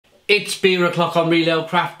It's beer o'clock on Real Ale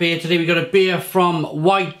Craft Beer. Today we got a beer from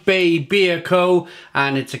White Bay Beer Co.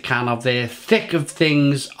 And it's a can of their Thick of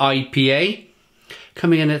Things IPA.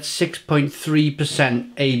 Coming in at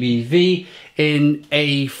 6.3% ABV in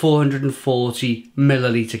a 440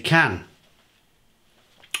 milliliter can.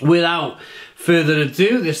 Without further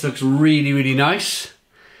ado, this looks really, really nice.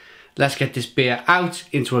 Let's get this beer out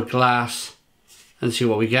into a glass and see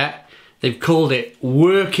what we get. They've called it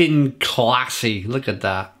Working Classy. Look at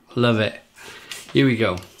that. Love it. Here we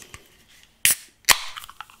go.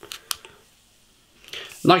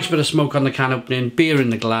 Nice bit of smoke on the can opening. Beer in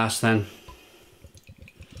the glass then.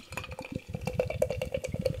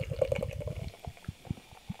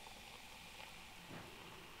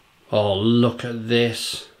 Oh, look at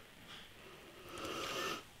this.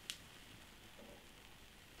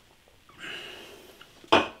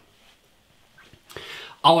 I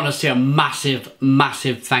want to say a massive,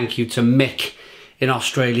 massive thank you to Mick in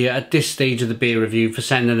Australia at this stage of the beer review for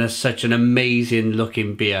sending us such an amazing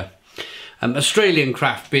looking beer. Australian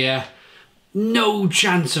craft beer, no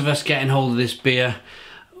chance of us getting hold of this beer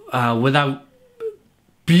without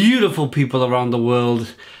beautiful people around the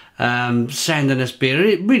world sending us beer.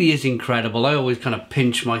 It really is incredible. I always kind of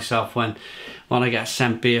pinch myself when I get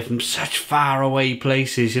sent beer from such far away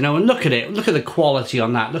places, you know, and look at it, look at the quality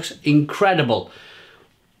on that, it looks incredible.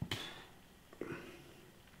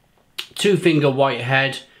 Two-finger white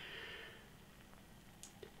head,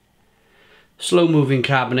 slow-moving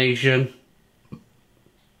carbonation,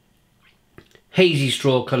 hazy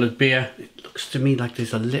straw-coloured beer. It looks to me like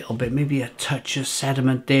there's a little bit, maybe a touch of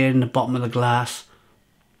sediment there in the bottom of the glass.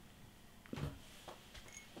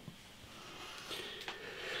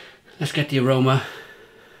 Let's get the aroma.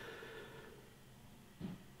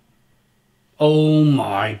 Oh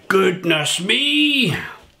my goodness me!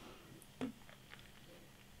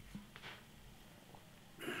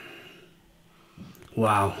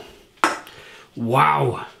 Wow.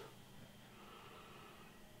 Wow.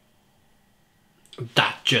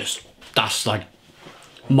 That's like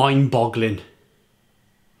mind-boggling.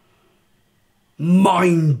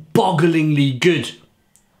 Mind-bogglingly good.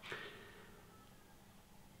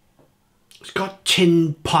 It's got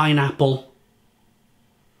tinned pineapple.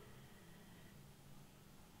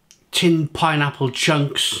 Tinned pineapple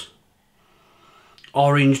chunks.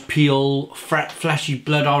 Orange peel, fleshy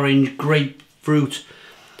blood orange, grapefruit,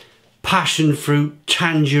 passion fruit,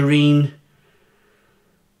 tangerine.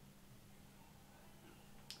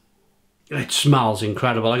 It smells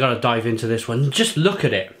incredible. I gotta dive into this one. Just look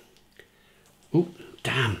at it. Oh,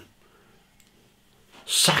 damn.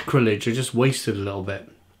 Sacrilege. I just wasted a little bit.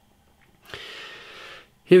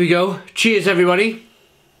 Here we go. Cheers, everybody.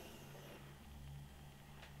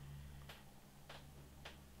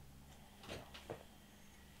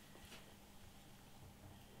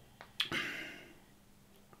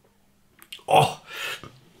 Oh,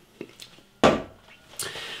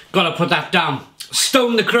 gotta put that down.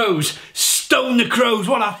 Stone the Crows. Stone the Crows.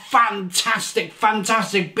 What a fantastic,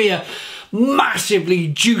 fantastic beer. Massively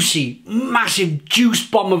juicy. Massive juice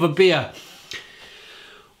bomb of a beer.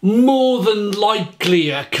 More than likely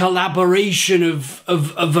a collaboration of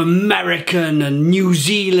American and New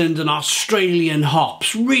Zealand and Australian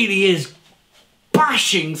hops. Really is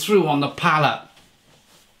bashing through on the palate.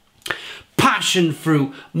 Passion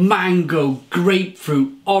fruit, mango,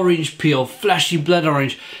 grapefruit, orange peel, fleshy blood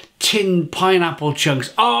orange, tinned pineapple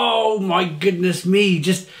chunks. Oh my goodness me,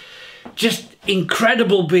 just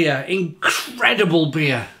incredible beer, incredible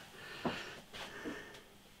beer.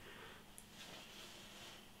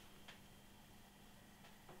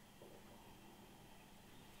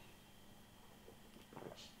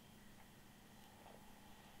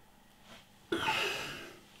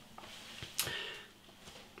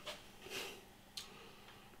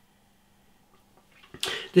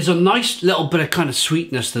 There's a nice little bit of kind of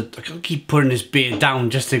sweetness that I keep putting this beer down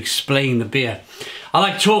just to explain the beer. I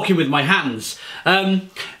like talking with my hands.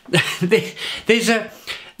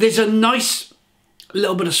 There's a nice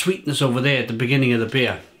little bit of sweetness over there at the beginning of the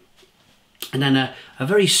beer. And then a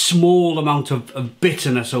very small amount of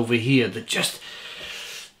bitterness over here that just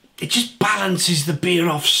balances the beer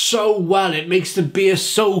off so well. It makes the beer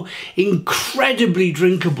so incredibly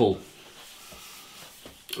drinkable.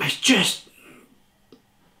 It's just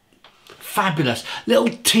fabulous. Little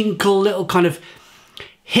tinkle, little kind of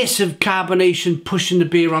hiss of carbonation pushing the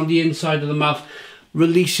beer on the inside of the mouth,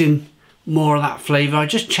 releasing more of that flavour. I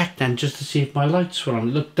just checked then just to see if my lights were on.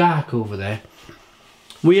 It looked dark over there.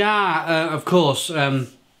 We are, of course, I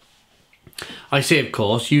say of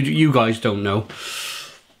course, you guys don't know,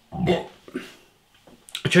 but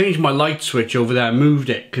I changed my light switch over there, moved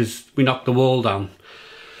it because we knocked the wall down.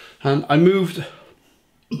 And I moved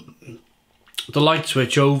the light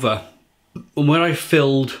switch over, and where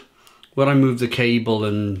I moved the cable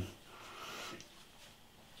and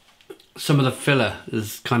some of the filler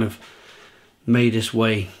has kind of made its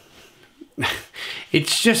way.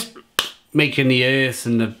 It's just making the earth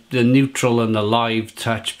and the neutral and the live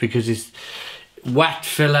touch, because it's wet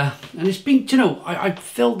filler, and it's been, you know, I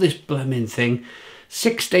filled this blooming thing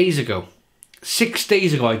 6 days ago. 6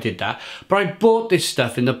 days ago I did that, but I bought this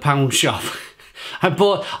stuff in the pound shop. I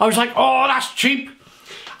was like, oh, that's cheap.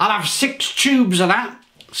 I'll have 6 tubes of that.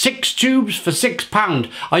 6 tubes for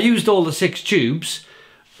 £6. I used all the 6 tubes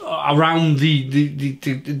around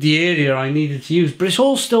the area I needed to use, but it's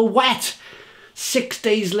all still wet 6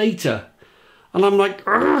 days later. And I'm like,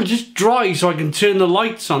 just dry so I can turn the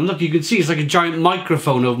lights on. Look, you can see it's like a giant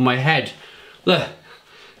microphone over my head. Look.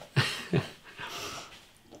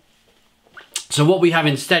 So what we have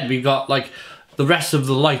instead, we've got like the rest of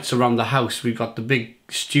the lights around the house. We've got the big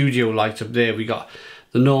studio light up there. We got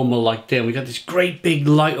the normal light there. We got this great big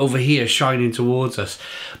light over here shining towards us.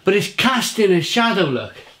 But it's casting a shadow,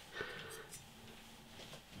 look.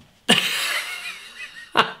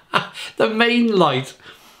 The main light.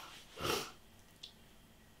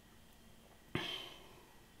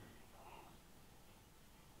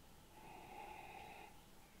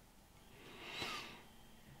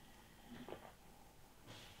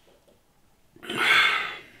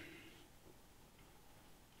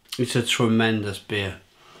 It's a tremendous beer.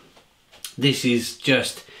 This is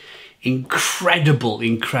just incredible,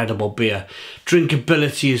 incredible beer.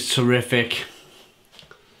 Drinkability is terrific.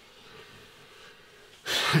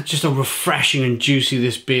 Just how refreshing and juicy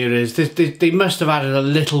this beer is. They must have added a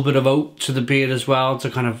little bit of oat to the beer as well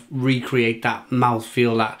to kind of recreate that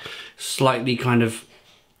mouthfeel, that slightly kind of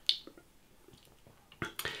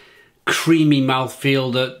creamy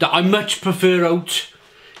mouthfeel that I much prefer oat.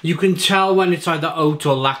 You can tell when it's either oat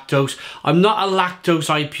or lactose. I'm not a lactose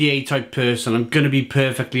IPA type person. I'm going to be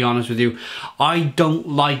perfectly honest with you. I don't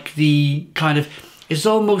like the kind of... It's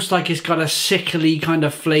almost like it's got a sickly kind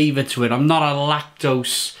of flavour to it. I'm not a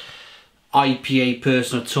lactose IPA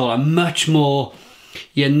person at all. I'm much more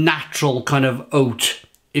your natural kind of oat.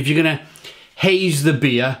 If you're going to haze the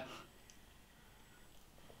beer,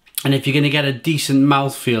 and if you're going to get a decent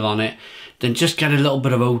mouthfeel on it, then just get a little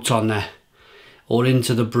bit of oat on there. Or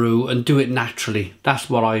into the brew and do it naturally. That's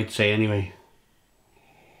what I'd say anyway.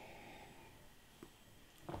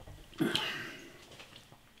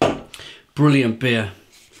 Brilliant beer.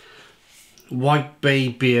 White Bay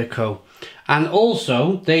Beer Co. And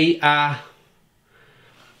also they are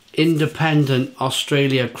independent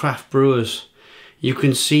Australia craft brewers. You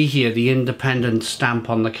can see here the independent stamp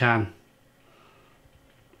on the can.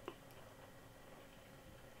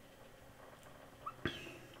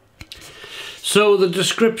 So the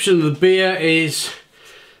description of the beer is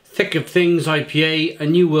Thick of Things IPA, a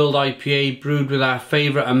New World IPA brewed with our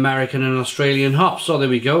favourite American and Australian hops. So there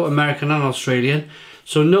we go, American and Australian.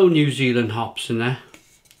 So no New Zealand hops in there.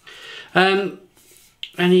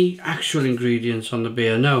 Any actual ingredients on the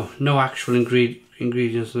beer? No actual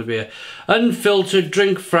ingredients on the beer. Unfiltered,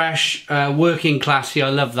 drink fresh, working classy. I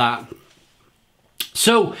love that.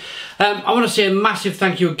 So I want to say a massive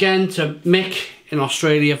thank you again to Mick in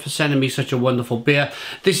Australia for sending me such a wonderful beer.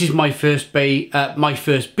 This is my first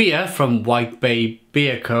beer from White Bay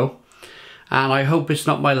Beer Co. And I hope it's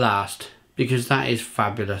not my last, because that is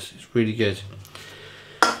fabulous. It's really good.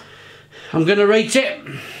 I'm going to rate it.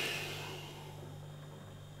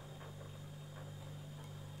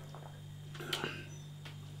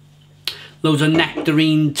 Loads of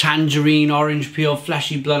nectarine, tangerine, orange peel,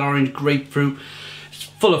 fleshy blood orange, grapefruit. It's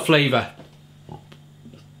full of flavour.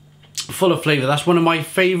 Full of flavour. That's one of my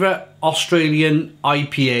favourite Australian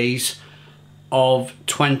IPAs of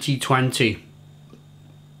 2020.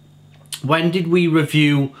 When did we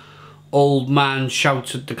review Old Man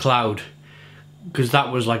Shouts at the Cloud? Because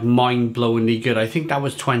that was like mind-blowingly good. I think that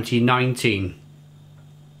was 2019.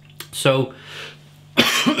 So,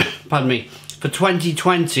 pardon me, for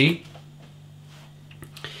 2020,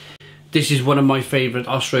 this is one of my favourite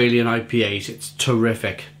Australian IPAs. It's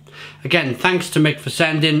terrific. Again, thanks to Mick for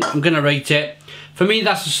sending. I'm going to rate it. For me,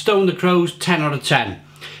 that's a Stone the Crows 10 out of 10.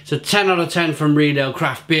 It's a 10 out of 10 from Real Ale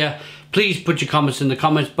Craft Beer. Please put your comments in the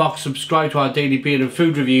comments box. Subscribe to our daily beer and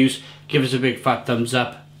food reviews. Give us a big fat thumbs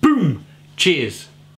up. Boom! Cheers.